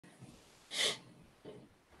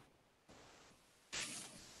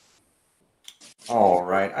All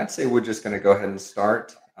right, I'd say we're just going to go ahead and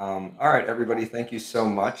start. All right, everybody, thank you so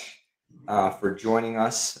much for joining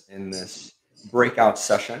us in this breakout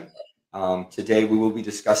session. Today, we will be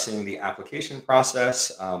discussing the application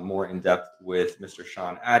process more in depth with Mr.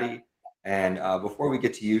 Sean Addie. And before we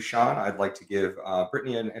get to you, Sean, I'd like to give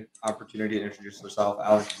Brittany an opportunity to introduce herself.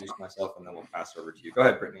 I'll introduce myself, and then we'll pass it over to you. Go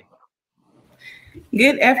ahead, Brittany.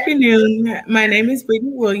 Good afternoon. My name is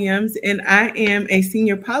Brittany Williams, and I am a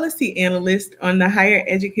senior policy analyst on the Higher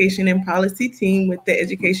Education and Policy team with the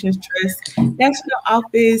Education Trust National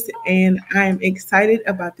Office. And I am excited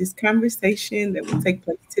about this conversation that will take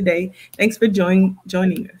place today. Thanks for joining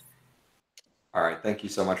us. All right, thank you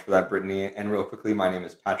so much for that, Brittany. And real quickly, my name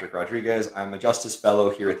is Patrick Rodriguez. I'm a Justice Fellow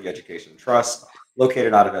here at the Education Trust,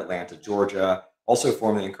 located out of Atlanta, Georgia. Also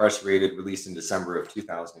formerly incarcerated, released in December of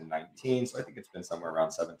 2019. So I think it's been somewhere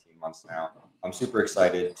around 17 months now. I'm super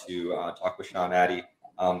excited to talk with Sean Addie.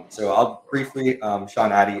 So I'll briefly,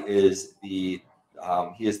 Sean Addie is he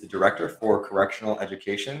is the Director for Correctional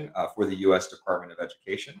Education for the U.S. Department of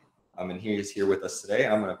Education. And he is here with us today.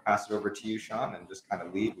 I'm going to pass it over to you, Sean, and just kind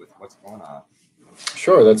of lead with what's going on.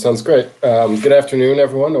 Sure, that sounds great. Good afternoon,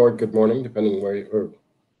 everyone, or good morning, depending where good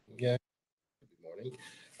morning.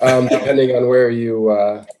 Depending on where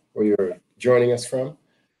you're joining us from.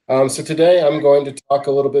 So today I'm going to talk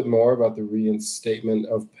a little bit more about the reinstatement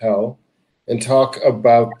of Pell and talk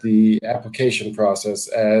about the application process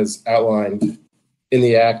as outlined in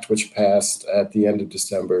the Act which passed at the end of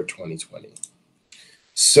December 2020.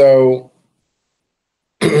 So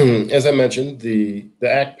as I mentioned, the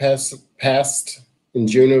Act passed in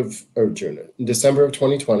December of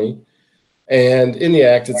 2020. And in the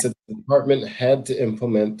Act, it said the department had to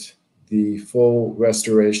implement the full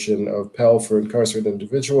restoration of Pell for incarcerated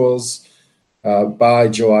individuals by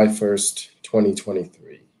July 1st,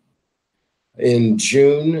 2023. In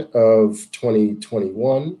June of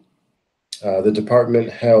 2021, the department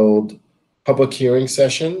held public hearing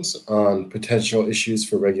sessions on potential issues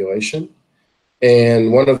for regulation.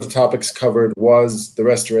 And one of the topics covered was the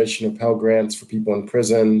restoration of Pell Grants for people in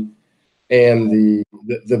prison and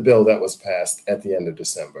the bill that was passed at the end of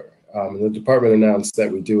December. The department announced that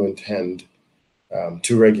we do intend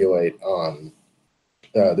to regulate on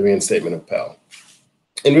the reinstatement of Pell.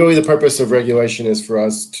 And really the purpose of regulation is for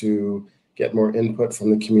us to get more input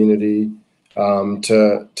from the community,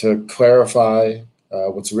 to clarify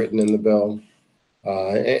what's written in the bill,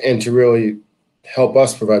 and to really help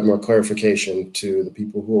us provide more clarification to the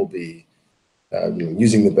people who will be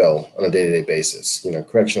using the bill on a day-to-day basis,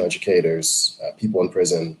 correctional educators, people in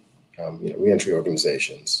prison, reentry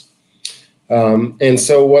organizations. And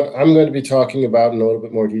so what I'm going to be talking about in a little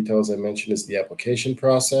bit more detail, as I mentioned, is the application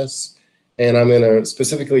process. And I'm going to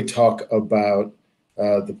specifically talk about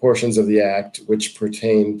the portions of the Act which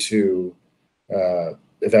pertain to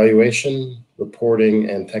evaluation, reporting,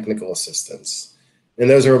 and technical assistance. And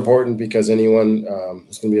those are important because anyone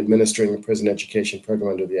who's going to be administering a prison education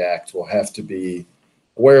program under the Act will have to be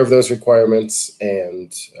aware of those requirements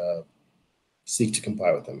and seek to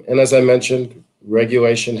comply with them. And as I mentioned,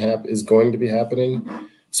 regulation is going to be happening.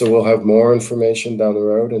 So we'll have more information down the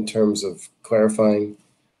road in terms of clarifying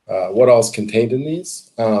what all is contained in these.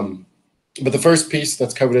 But the first piece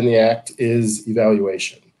that's covered in the Act is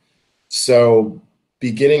evaluation. So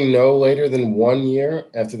beginning no later than 1 year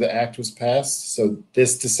after the Act was passed, so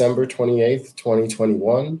this December 28th,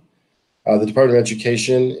 2021, the Department of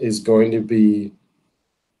Education is going to be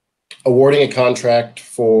awarding a contract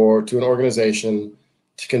to an organization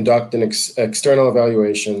to conduct external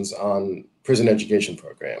evaluations on prison education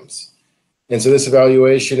programs. And so this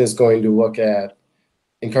evaluation is going to look at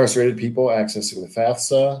incarcerated people accessing the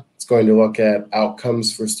FAFSA. It's going to look at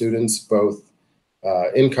outcomes for students, both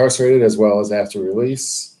incarcerated as well as after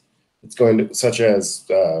release. It's going to, such as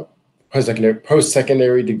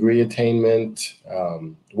post-secondary degree attainment,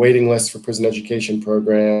 waiting lists for prison education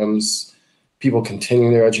programs, people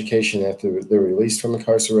continuing their education after they're released from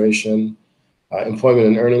incarceration, employment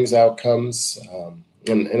and earnings outcomes,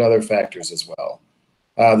 and other factors as well.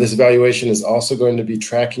 This evaluation is also going to be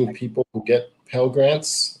tracking people who get Pell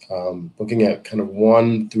Grants, looking at kind of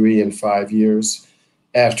 1, 3, and 5 years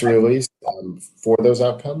after release for those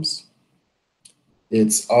outcomes.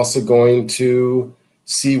 It's also going to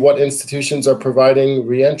see what institutions are providing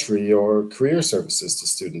reentry or career services to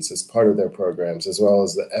students as part of their programs, as well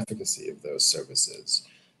as the efficacy of those services.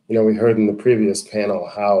 We heard in the previous panel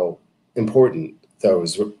how important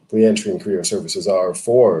those reentry and career services are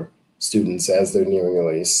for students as they're nearing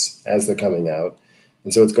release, as they're coming out.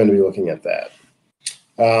 And so it's going to be looking at that.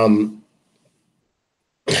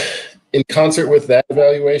 In concert with that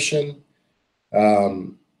evaluation,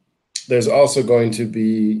 there's also going to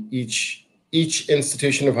be each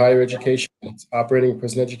institution of higher education that's operating a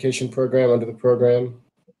prison education program under the program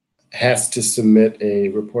has to submit a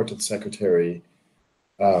report to the secretary,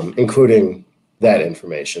 including that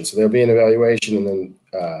information. So there'll be an evaluation, and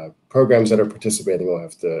then programs that are participating will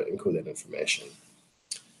have to include that information.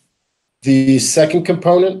 The second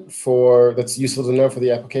component that's useful to know for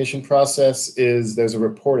the application process is there's a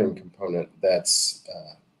reporting component that's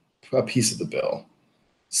a piece of the bill.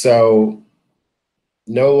 So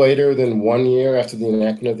no later than 1 year after the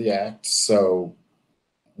enactment of the act. So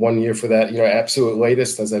 1 year for that, absolute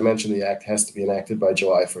latest, as I mentioned, the act has to be enacted by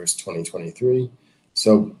July 1st, 2023.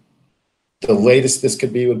 So the latest this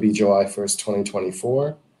could be would be July 1st,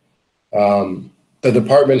 2024. The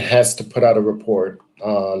department has to put out a report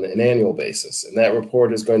on an annual basis. And that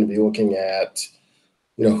report is going to be looking at,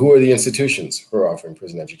 who are the institutions who are offering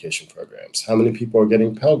prison education programs? How many people are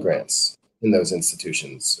getting Pell Grants in those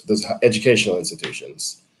institutions, those educational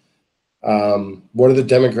institutions? What are the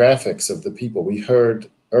demographics of the people? We heard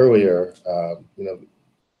earlier,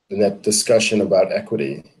 in that discussion about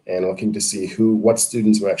equity and looking to see what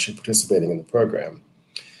students are actually participating in the program.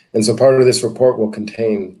 And so part of this report will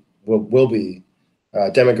be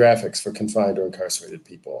demographics for confined or incarcerated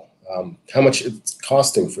people, how much it's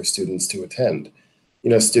costing for students to attend.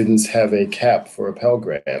 Students have a cap for a Pell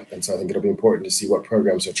Grant, and so I think it'll be important to see what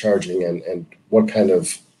programs are charging and what kind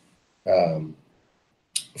of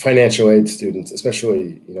financial aid students,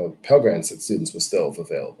 especially Pell Grants that students will still have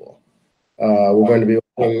available. We're going to be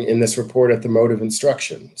looking in this report at the mode of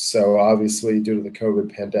instruction. So obviously, due to the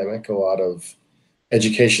COVID pandemic, a lot of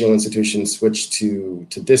educational institutions switched to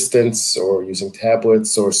distance or using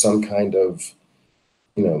tablets or some kind of,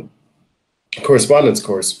 correspondence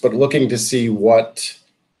course, but looking to see what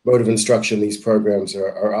mode of instruction these programs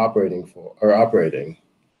are operating.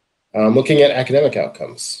 Looking at academic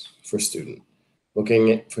outcomes for students,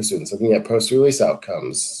 looking at post-release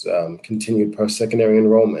outcomes, continued post-secondary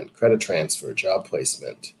enrollment, credit transfer, job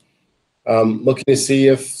placement. Looking to see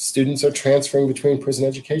if students are transferring between prison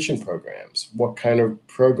education programs. What kind of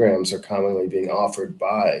programs are commonly being offered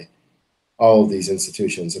by all of these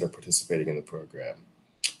institutions that are participating in the program?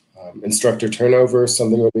 Instructor turnover is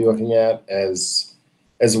something we'll be looking at, as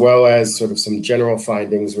well as sort of some general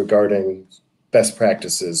findings regarding best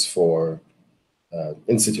practices for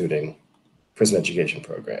instituting prison education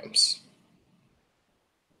programs.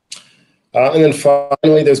 And then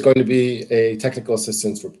finally, there's going to be a technical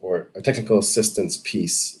assistance report, a technical assistance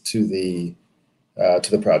piece to the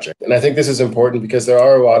project. And I think this is important because there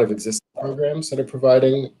are a lot of existing programs that are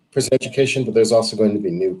providing prison education, but there's also going to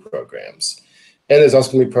be new programs. And there's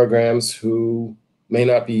also going to be programs who may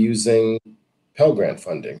not be using Pell Grant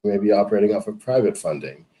funding, may be operating off of private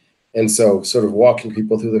funding. And so sort of walking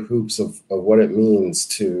people through the hoops of what it means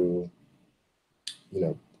to,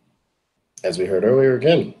 as we heard earlier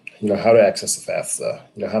again, how to access the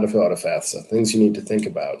FAFSA, how to fill out a FAFSA, things you need to think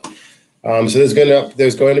about. So there's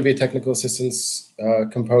going to be a technical assistance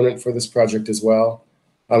component for this project as well.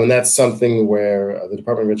 And that's something where the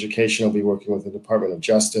Department of Education will be working with the Department of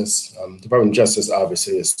Justice. Department of Justice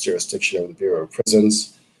obviously is jurisdiction over the Bureau of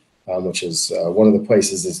Prisons, which is one of the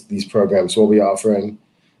places these programs will be offering.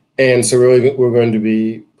 And so really we're going to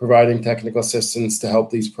be providing technical assistance to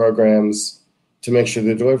help these programs to make sure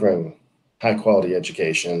they're delivering high quality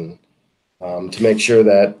education, to make sure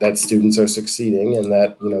that students are succeeding and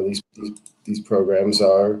that these programs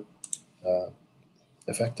are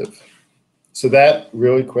effective. So that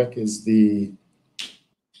really quick is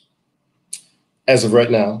as of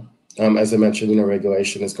right now, as I mentioned,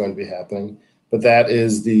 regulation is going to be happening, but that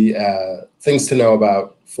is the things to know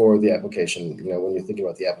about for the application, when you're thinking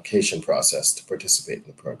about the application process to participate in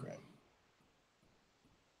the program.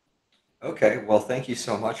 Okay, well, thank you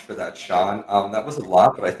so much for that, Sean. That was a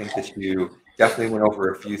lot, but I think that you definitely went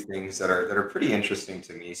over a few things that are pretty interesting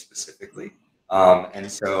to me specifically.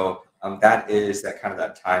 And so that is that kind of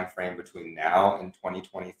that time frame between now and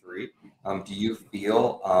 2023. Do you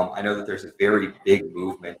feel, I know that there's a very big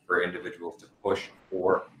movement for individuals to push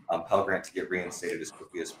for Pell Grant to get reinstated as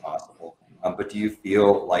quickly as possible, but do you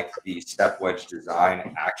feel like the step wedge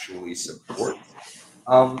design actually supports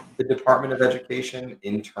the Department of Education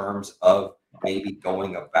in terms of maybe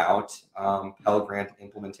going about Pell Grant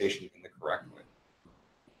implementation in the correct way?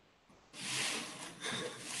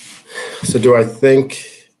 So do I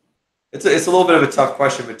think it's a little bit of a tough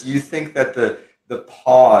question, but do you think that the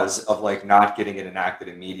pause of not getting it enacted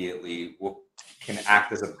immediately can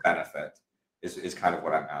act as a benefit? Is kind of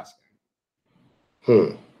what I'm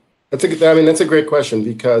asking. That's a great question,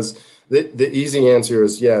 because the easy answer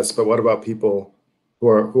is yes, but what about people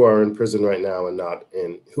who are in prison right now and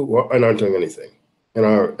aren't doing anything and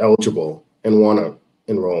are eligible and want to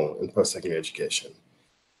enroll in post-secondary education.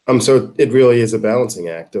 So it really is a balancing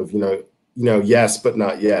act of, yes, but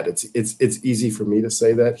not yet. It's easy for me to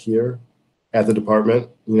say that here at the department,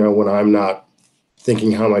 when I'm not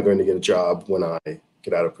thinking, how am I going to get a job when I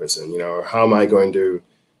get out of prison, or how am I going to,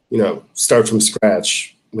 start from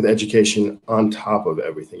scratch with education on top of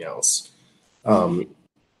everything else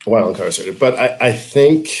while incarcerated. But I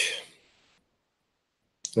think,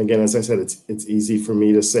 again, as I said, it's easy for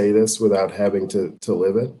me to say this without having to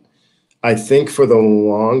live it. I think for the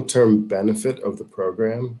long-term benefit of the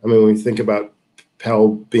program, when we think about Pell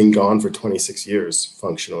being gone for 26 years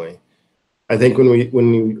functionally, I think when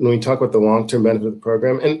we talk about the long-term benefit of the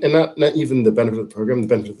program, and not even the benefit of the program, the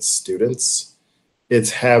benefit of the students,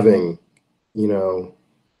 it's having,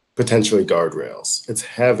 potentially guardrails. It's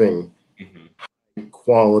having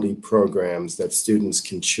quality programs that students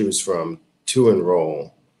can choose from to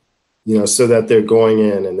enroll, so that they're going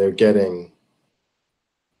in and they're getting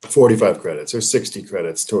 45 credits or 60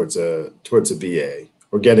 credits towards a BA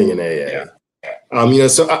or getting an AA. Yeah.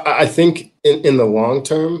 So I think in the long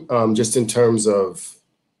term, just in terms of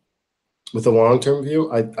with the long-term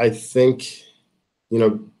view, I think,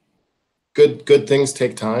 good things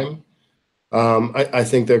take time. I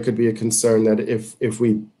think there could be a concern that if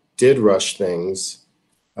we did rush things,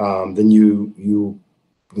 then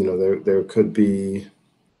there could be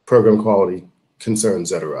program quality concerns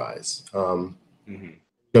that arise.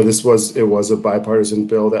 It was a bipartisan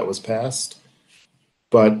bill that was passed,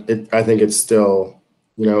 but I think it's still,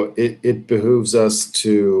 it behooves us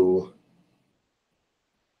to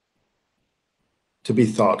be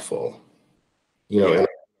thoughtful, in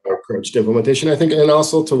our approach to implementation, I think, and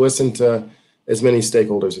also to listen to as many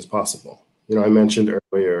stakeholders as possible. I mentioned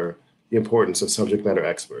earlier the importance of subject matter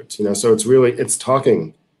experts, so it's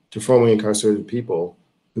talking to formerly incarcerated people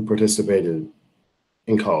who participated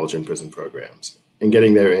in college and prison programs and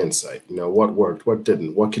getting their insight, what worked, what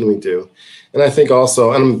didn't, what can we do? And I think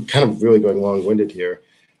also, and I'm kind of really going long-winded here,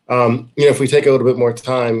 if we take a little bit more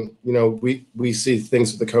time, we see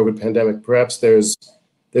things with the COVID pandemic, perhaps there's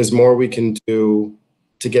more we can do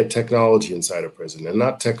to get technology inside of prison, and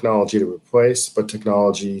not technology to replace, but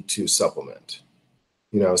technology to supplement,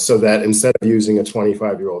 so that instead of using a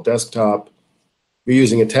 25-year-old desktop, you're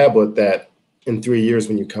using a tablet that in 3 years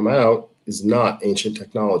when you come out is not ancient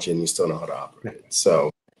technology and you still know how to operate.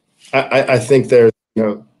 So I think there's,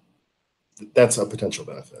 that's a potential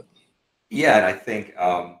benefit. Yeah, and I think,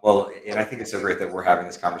 and I think it's so great that we're having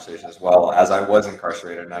this conversation as well, as I was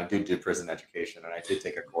incarcerated and I did do prison education and I did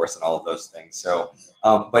take a course and all of those things. So,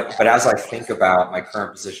 but as I think about my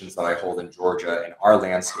current positions that I hold in Georgia and our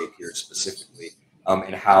landscape here specifically,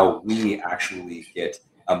 and how we actually get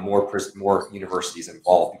more universities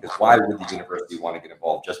involved, because why would the university want to get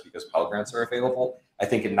involved just because Pell Grants are available? I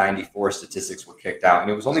think in '94 statistics were kicked out, and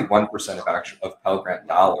it was only 1% of Pell Grant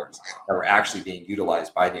dollars that were actually being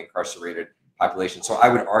utilized by the incarcerated population. So I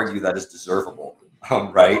would argue that is deservable,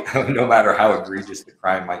 right? No matter how egregious the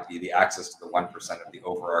crime might be, the access to the 1% of the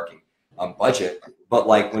overarching budget. But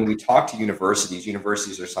like when we talk to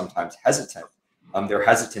universities are sometimes hesitant. They're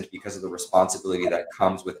hesitant because of the responsibility that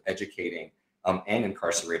comes with educating an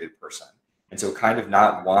incarcerated person. And so kind of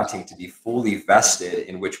not wanting to be fully vested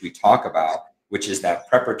in which we talk about, which is that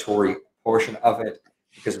preparatory portion of it,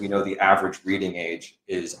 because we know the average reading age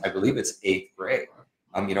is, I believe it's 8th grade.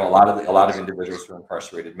 A lot of individuals who are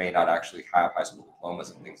incarcerated may not actually have high school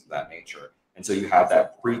diplomas and things of that nature. And so you have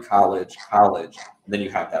that pre-college, college, and then you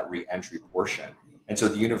have that re-entry portion. And so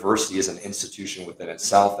the university is an institution within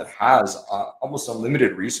itself that has almost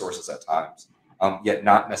unlimited resources at times, yet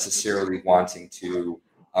not necessarily wanting to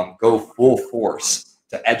go full force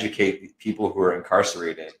to educate people who are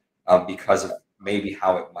incarcerated because of maybe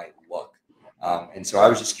how it might look. And so I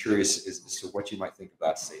was just curious as to what you might think of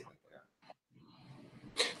that statement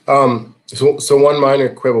there. So one minor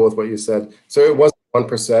quibble with what you said. So it wasn't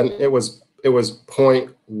 1%. It was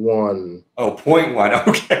 0.1. Oh, 0.1.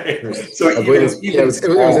 Okay. So it was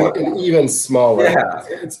an even smaller. Yeah.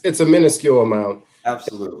 It's a minuscule amount.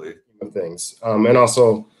 Absolutely. Of things. And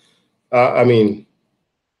also,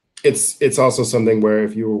 it's also something where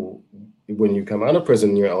when you come out of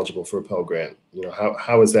prison, you're eligible for a Pell Grant.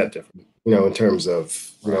 How is that different? In terms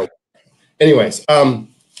of, anyways.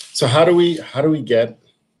 So how do we get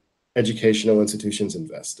educational institutions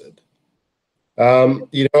invested?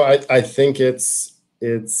 I think it's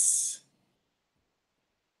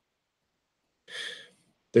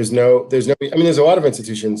there's a lot of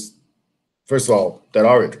institutions, first of all, that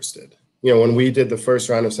are interested. When we did the first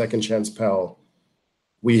round of Second Chance Pell,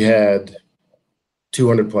 we had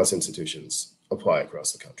 200 plus institutions apply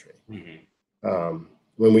across the country. Mm-hmm.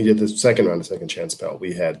 When we did the second round of Second Chance Pell,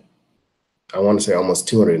 we had, I want to say, almost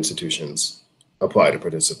 200 institutions apply to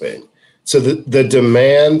participate. So the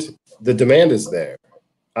demand is there,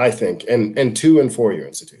 I think, and 2- and 4-year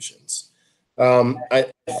institutions. I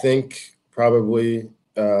think probably,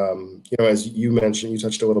 as you mentioned, you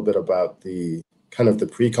touched a little bit about the kind of the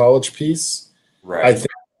pre-college piece. Right.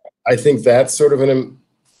 I think that's sort of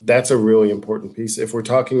that's a really important piece. If we're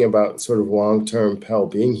talking about sort of long-term Pell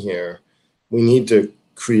being here, we need to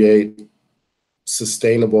create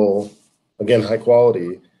sustainable, again, high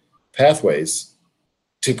quality pathways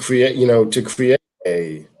to create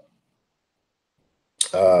a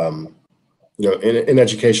an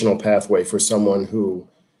educational pathway for someone who,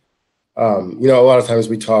 a lot of times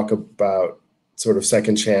we talk about sort of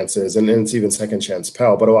second chances, and it's even Second Chance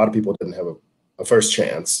Pell, but a lot of people didn't have a first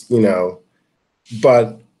chance,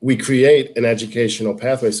 but we create an educational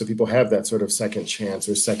pathway so people have that sort of second chance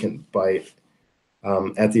or second bite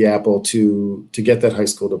at the apple to get that high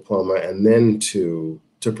school diploma and then to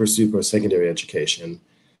pursue post-secondary education.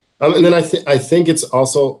 And then I think it's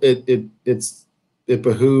also it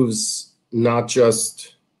behooves not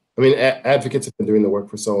just, advocates have been doing the work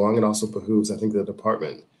for so long. It also behooves, I think, the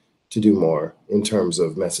department to do more in terms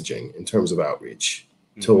of messaging, in terms of outreach,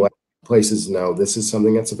 mm-hmm. to let places know this is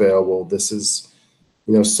something that's available. This is,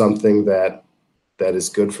 something that is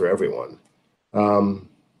good for everyone.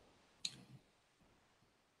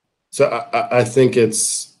 So I think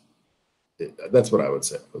that's what I would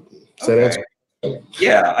say. Does that answer?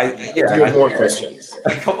 Yeah, Do you have more questions?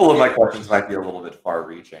 A couple of my questions might be a little bit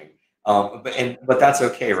far-reaching, but that's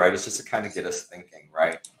okay, right? It's just to kind of get us thinking,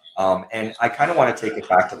 right? And I kind of want to take it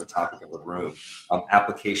back to the topic of the room,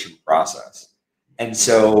 application process. And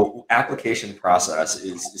so application process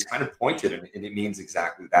is kind of pointed, and it means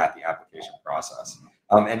exactly that, the application process.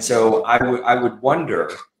 And so I would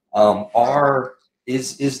wonder,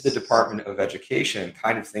 is the Department of Education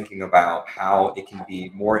kind of thinking about how it can be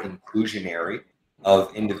more inclusionary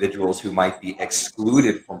of individuals who might be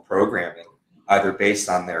excluded from programming, either based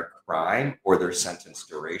on their crime or their sentence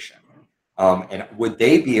duration? And would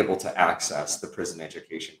they be able to access the prison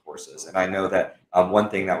education courses? And I know that one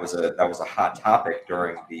thing that was a hot topic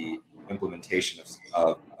during the implementation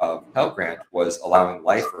of Pell Grant was allowing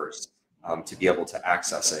lifers to be able to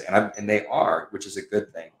access it, and they are, which is a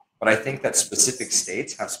good thing. But I think that specific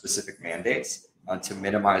states have specific mandates to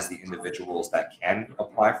minimize the individuals that can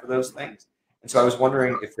apply for those things. And so I was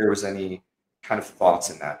wondering if there was any kind of thoughts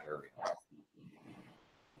in that area.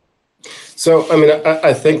 So,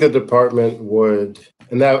 I think the department would,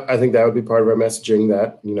 and I think that would be part of our messaging,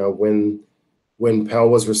 that, when Pell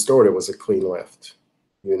was restored, it was a clean lift,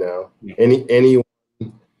 mm-hmm. anyone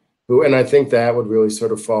who, and I think that would really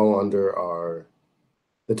sort of fall under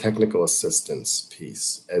the technical assistance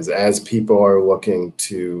piece, as people are looking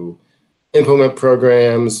to implement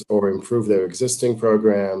programs or improve their existing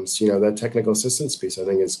programs. That technical assistance piece, I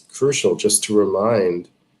think, is crucial, just to remind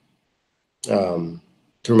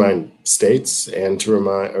states and to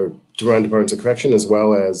remind departments of correction, as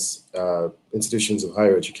well as institutions of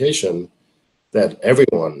higher education, that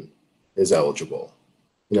everyone is eligible.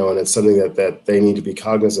 And it's something that they need to be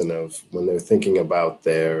cognizant of when they're thinking about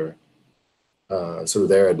their sort of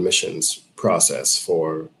their admissions process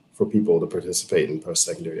for people to participate in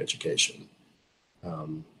post-secondary education.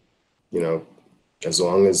 As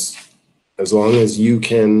long as you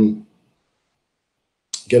can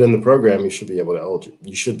get in the program, you should be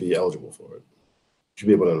eligible for it. You should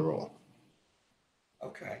be able to enroll.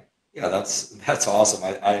 Okay. Yeah, that's awesome.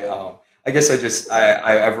 I guess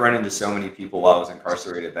I've run into so many people while I was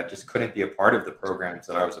incarcerated that just couldn't be a part of the programs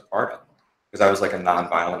that I was a part of, because I was like a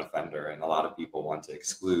non-violent offender, and a lot of people want to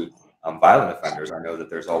exclude violent offenders. I know that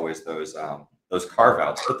there's always those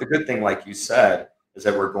carve-outs, but the good thing, like you said, is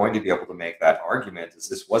that we're going to be able to make that argument, is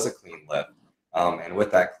this was a clean lift. And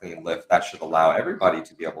with that clean lift, that should allow everybody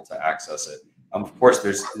to be able to access it. Of course,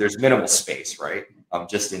 there's minimal space, right?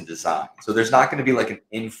 Just in design. So there's not going to be like an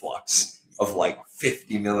influx of like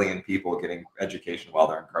 50 million people getting education while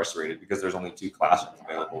they're incarcerated, because there's only 2 classrooms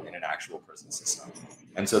available in an actual prison system.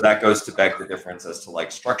 And so that goes to beg the difference as to like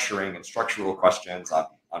structuring and structural questions on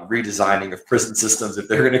redesigning of prison systems. If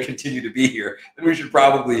they're going to continue to be here, then we should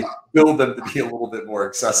probably build them to be a little bit more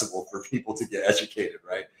accessible for people to get educated,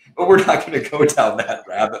 right? But we're not going to go down that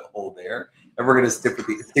rabbit hole there, and we're going to stick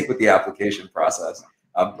with the application process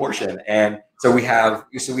portion. And so we have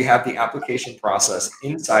the application process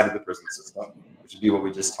inside of the prison system, which would be what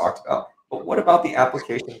we just talked about. But what about the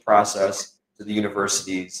application process to the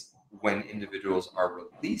universities when individuals are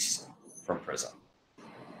released from prison?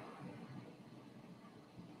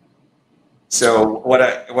 So what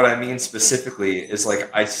I mean specifically is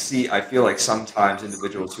like I feel like sometimes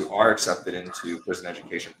individuals who are accepted into prison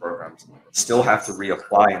education programs still have to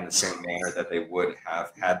reapply in the same manner that they would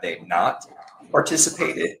have had they not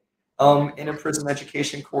participated in a prison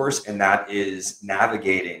education course, and that is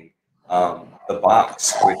navigating the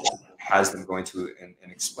box, which has them going to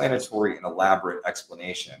an explanatory and elaborate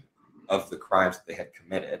explanation of the crimes that they had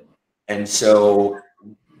committed. And so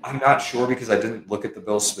I'm not sure because I didn't look at the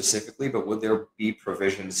bill specifically, but would there be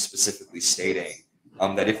provisions specifically stating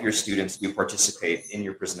that if your students do participate in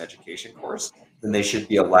your prison education course, then they should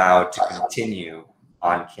be allowed to continue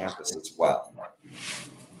on campus as well?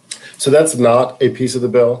 So that's not a piece of the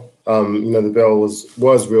bill. The bill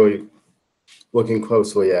was really looking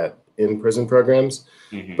closely at in-prison programs,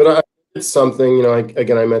 but it's something,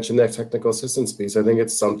 again, I mentioned that technical assistance piece. I think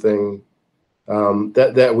it's something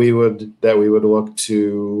that we would look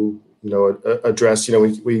to address.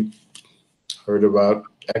 We heard about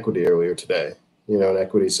equity earlier today, and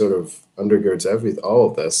equity sort of undergirds all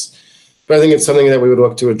of this. But I think it's something that we would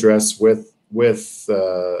look to address with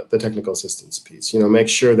the technical assistance piece. Make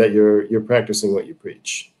sure that you're practicing what you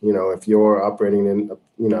preach. If you're operating in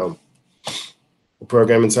a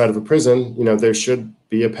program inside of a prison, there should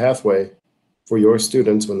be a pathway for your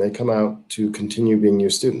students when they come out to continue being your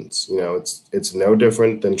students. It's no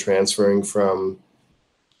different than transferring from,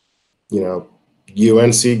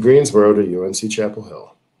 UNC Greensboro to UNC Chapel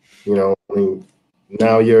Hill.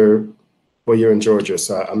 Now you're in Georgia,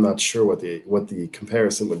 so I'm not sure what the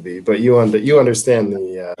comparison would be, but you understand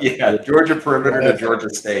the Georgia perimeter to Georgia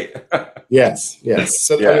State. Yes.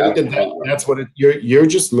 So Yeah, that's what you're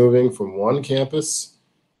just moving from one campus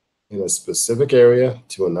in a specific area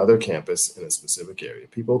to another campus in a specific area.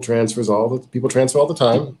 People transfer all the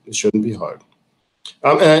time. It shouldn't be hard.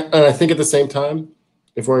 And I think at the same time,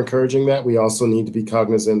 if we're encouraging that, we also need to be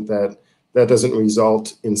cognizant that that doesn't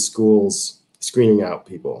result in schools screening out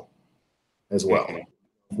people as well.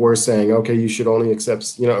 We're saying, okay, you should only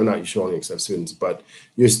accept, not you should only accept students, but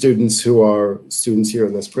your students who are students here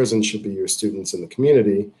in this prison should be your students in the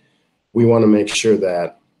community. We want to make sure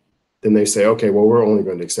that then they say, okay, well, we're only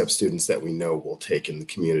going to accept students that we know will take in the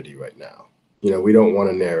community right now. We don't want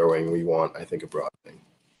a narrowing. We want, I think, a broadening.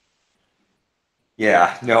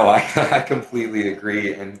 Yeah, no, I completely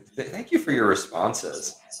agree. And thank you for your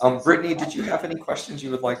responses. Brittani, did you have any questions you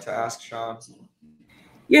would like to ask Sean?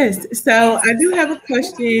 Yes, so I do have a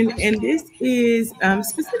question, and this is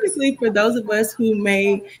specifically for those of us who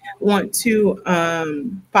may want to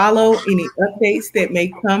follow any updates that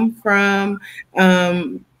may come from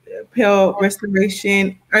Pell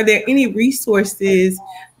Restoration. Are there any resources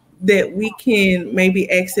that we can maybe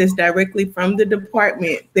access directly from the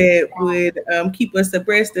department that would keep us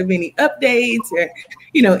abreast of any updates or,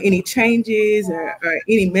 any changes or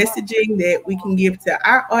any messaging that we can give to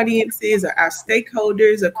our audiences or our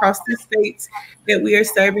stakeholders across the states that we are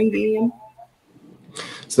serving in?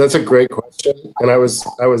 So that's a great question. And I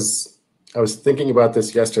was thinking about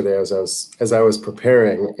this yesterday as I was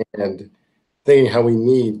preparing and thinking how we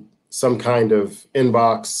need some kind of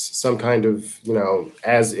inbox, some kind of,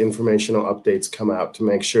 as informational updates come out to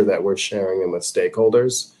make sure that we're sharing them with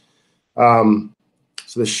stakeholders. So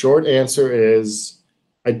the short answer is,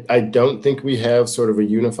 I don't think we have sort of a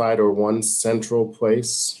unified or one central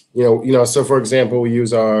place. So for example, we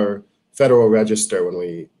use our Federal Register when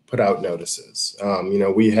we put out notices.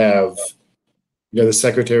 We have, the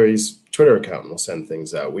Secretary's Twitter account will send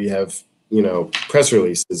things out. We have, press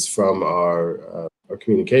releases from our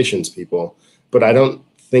communications people, but I don't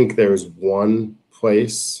think there's one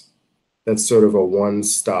place that's sort of a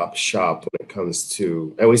one-stop shop when it comes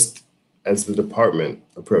to, at least as the department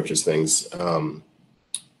approaches things,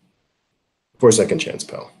 for Second Chance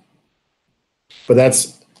Pell. But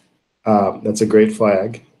that's a great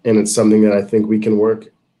flag, and it's something that I think we can work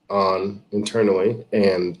on internally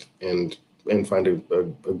and find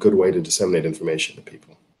a good way to disseminate information to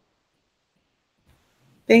people.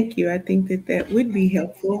 Thank you. I think that would be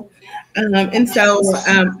helpful. And so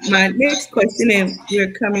my next question, and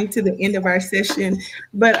we're coming to the end of our session,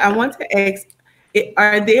 but I want to ask,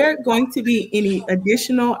 are there going to be any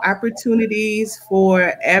additional opportunities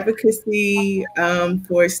for advocacy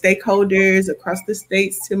for stakeholders across the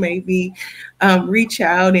states to maybe reach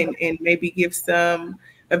out and maybe give some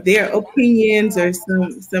of their opinions or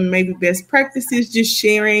some maybe best practices, just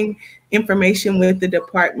sharing information with the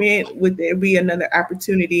department? Would there be another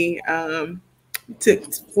opportunity for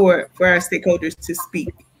our stakeholders to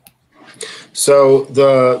speak? So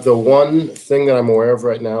the one thing that I'm aware of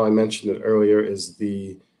right now, I mentioned it earlier, is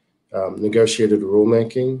the negotiated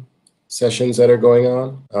rulemaking sessions that are going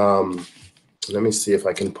on. Let me see if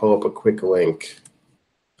I can pull up a quick link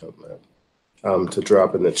to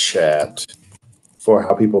drop in the chat for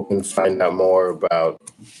how people can find out more about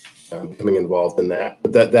becoming involved in that.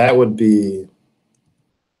 But that would be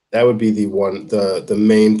the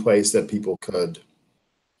main place that people could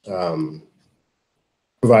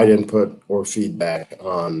provide input or feedback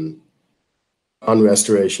on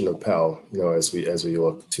restoration of Pell, as we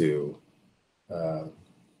look to.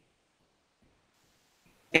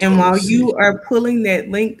 And while you are pulling that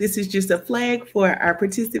link, this is just a flag for our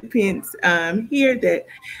participants here that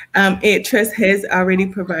Ed Trust has already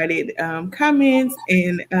provided comments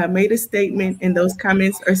and made a statement, and those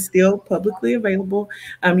comments are still publicly available.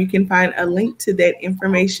 You can find a link to that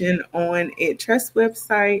information on Ed Trust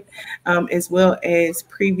website, as well as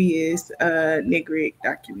previous NIGRIC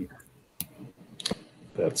documents.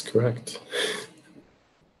 That's correct.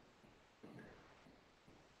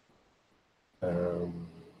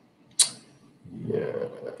 Yeah,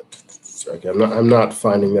 okay. I'm not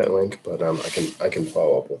finding that link, but I can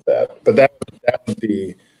follow up with that. But that would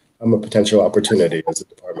be a potential opportunity as the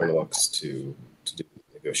department looks to do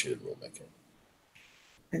negotiated rulemaking.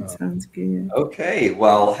 That sounds good. Okay,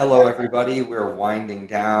 well, hello everybody. We're winding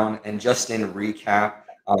down, and just in recap,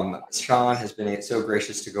 Sean has been so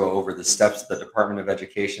gracious to go over the steps the Department of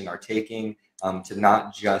Education are taking to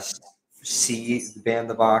not just see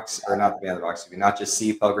not just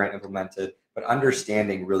see Pell Grant implemented, but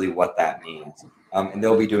understanding really what that means. And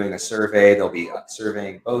they'll be doing a survey. They'll be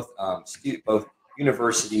surveying both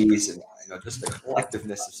universities and just the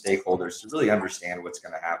collectiveness of stakeholders to really understand what's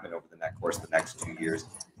going to happen over the course of the next 2 years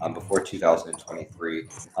before 2023.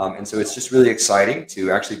 And so it's just really exciting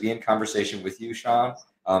to actually be in conversation with you, Sean,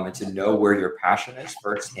 and to know where your passion is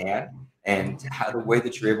firsthand, and how the way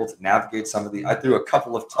that you're able to navigate some of I threw a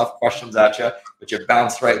couple of tough questions at you, but you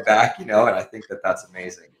bounced right back, and I think that that's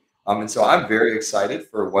amazing. And so I'm very excited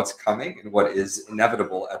for what's coming and what is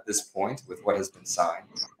inevitable at this point with what has been signed.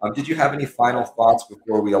 Did you have any final thoughts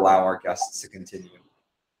before we allow our guests to continue?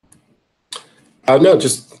 No,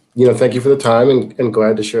 just, thank you for the time, and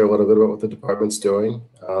glad to share a little bit about what the department's doing.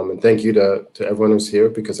 And thank you to everyone who's here,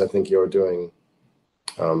 because I think you're doing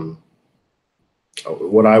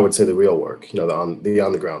what I would say the real work, the on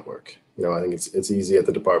the ground work. I think it's easy at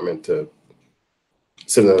the department to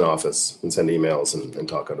sit in an office and send emails and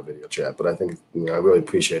talk on a video chat. But I think, I really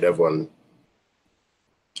appreciate everyone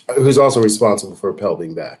who's also responsible for Pell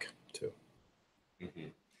being back too. Mm-hmm.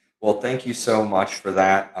 Well, thank you so much for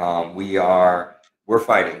that. We're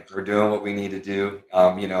fighting. We're doing what we need to do.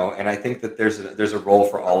 And I think that there's a role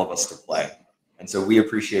for all of us to play. And so we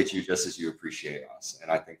appreciate you just as you appreciate us.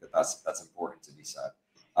 And I think that that's important to be said.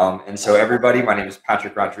 And so everybody, my name is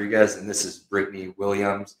Patrick Rodriguez, and this is Brittani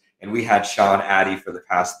Williams. And we had Sean Addie for the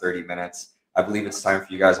past 30 minutes. I believe it's time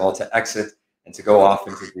for you guys all to exit and to go off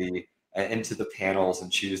into the panels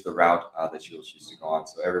and choose the route that you'll choose to go on.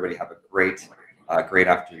 So everybody have a great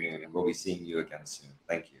afternoon, and we'll be seeing you again soon.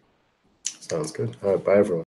 Thank you. Sounds good. All right, bye everyone.